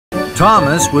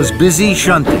Thomas was busy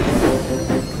shunting.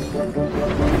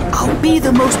 I'll be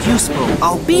the most useful.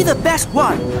 I'll be the best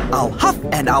one. I'll huff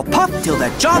and I'll puff till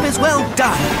the job is well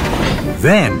done.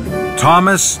 Then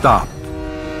Thomas stopped.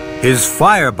 His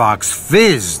firebox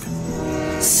fizzed.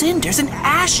 Cinders and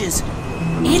ashes.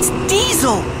 It's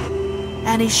Diesel.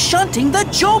 And he's shunting the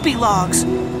Joby logs.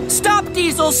 Stop,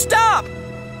 Diesel, stop!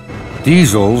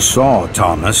 Diesel saw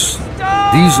Thomas.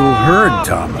 Stop! Diesel heard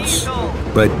Thomas. Diesel!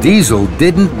 But Diesel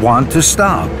didn't want to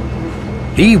stop.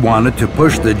 He wanted to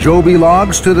push the Joby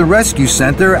logs to the rescue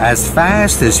center as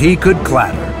fast as he could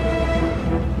clatter.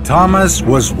 Thomas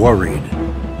was worried.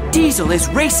 Diesel is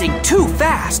racing too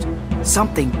fast.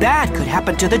 Something bad could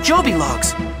happen to the Joby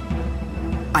logs.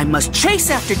 I must chase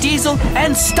after Diesel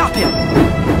and stop him.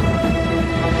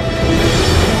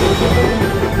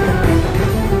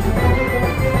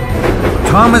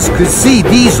 Thomas could see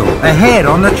Diesel ahead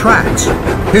on the tracks.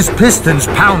 His pistons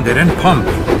pounded and pumped.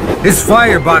 His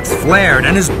firebox flared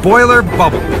and his boiler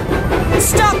bubbled.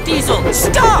 Stop, Diesel!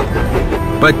 Stop!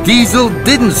 But Diesel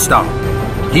didn't stop.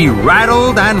 He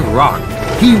rattled and rocked.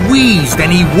 He wheezed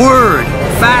and he whirred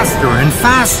faster and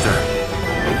faster.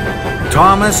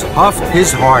 Thomas huffed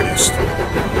his hardest.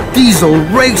 Diesel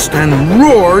raced and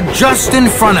roared just in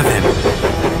front of him.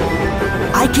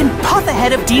 I can puff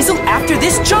ahead of Diesel after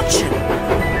this junction.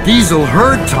 Diesel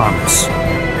heard Thomas.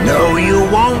 No, you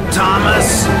won't,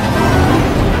 Thomas.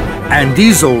 And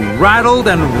Diesel rattled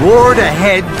and roared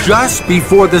ahead just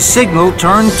before the signal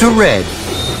turned to red.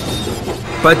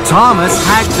 But Thomas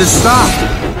had to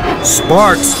stop.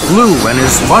 Sparks flew and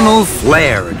his funnel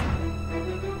flared.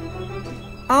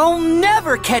 I'll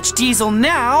never catch Diesel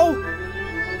now.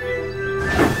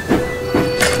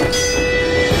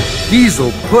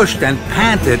 Diesel pushed and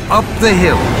panted up the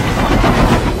hill.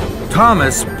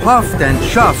 Thomas puffed and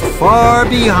chuffed far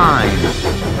behind.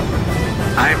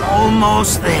 I'm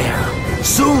almost there.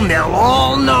 Soon they'll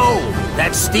all know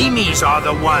that Steamies are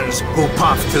the ones who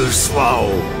puff too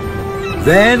slow.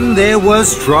 Then there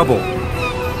was trouble.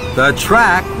 The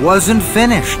track wasn't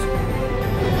finished.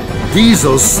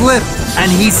 Diesel slipped and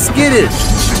he skidded.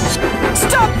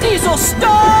 Stop, Diesel,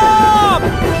 stop!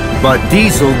 But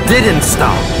Diesel didn't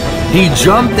stop. He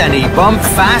jumped and he bumped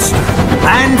faster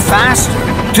and faster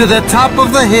to the top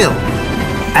of the hill.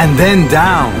 And then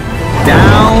down,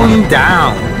 down,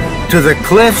 down to the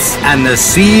cliffs and the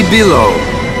sea below.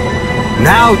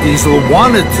 Now Diesel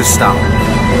wanted to stop,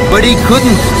 but he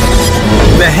couldn't.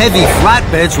 The heavy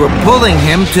flatbeds were pulling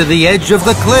him to the edge of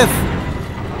the cliff.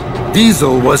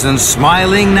 Diesel wasn't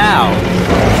smiling now.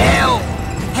 Help!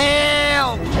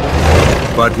 Help!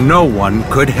 But no one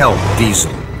could help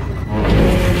Diesel.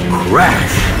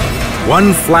 Crash!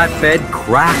 One flatbed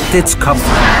cracked its cover.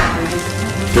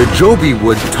 The Joby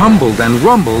wood tumbled and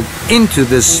rumbled into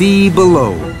the sea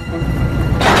below.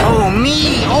 Oh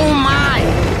me! Oh my!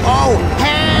 Oh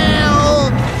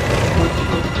help!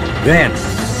 Then,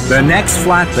 the next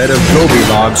flatbed of Joby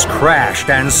logs crashed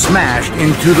and smashed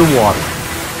into the water.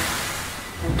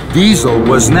 Diesel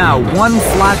was now one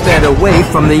flatbed away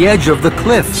from the edge of the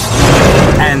cliff.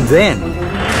 And then,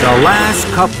 the last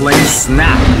coupling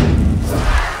snapped.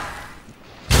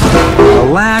 The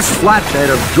last flatbed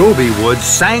of Joby wood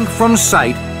sank from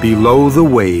sight below the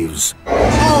waves.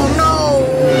 Oh no!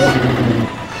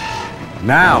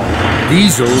 Now,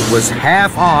 Diesel was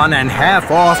half on and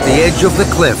half off the edge of the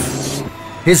cliff.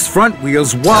 His front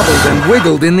wheels wobbled and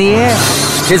wiggled in the air.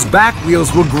 His back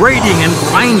wheels were grating and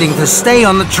grinding to stay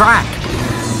on the track.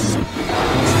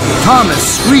 Thomas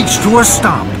screeched to a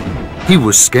stop. He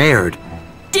was scared.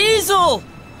 Diesel!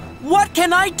 What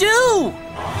can I do?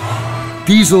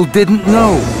 Diesel didn't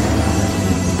know.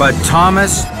 But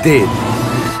Thomas did.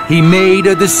 He made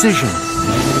a decision.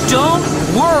 Don't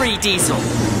worry, Diesel,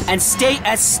 and stay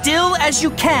as still as you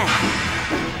can.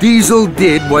 Diesel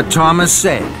did what Thomas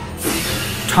said.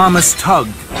 Thomas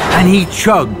tugged and he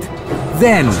chugged.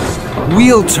 Then,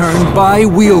 wheel turn by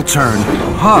wheel turn,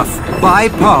 puff by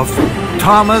puff,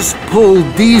 Thomas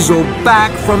pulled Diesel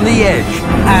back from the edge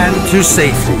and to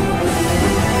safety.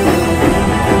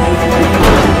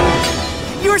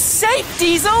 You're safe,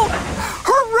 Diesel!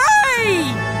 Hooray!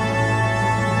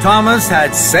 Thomas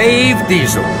had saved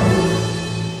Diesel.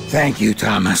 Thank you,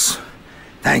 Thomas.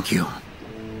 Thank you.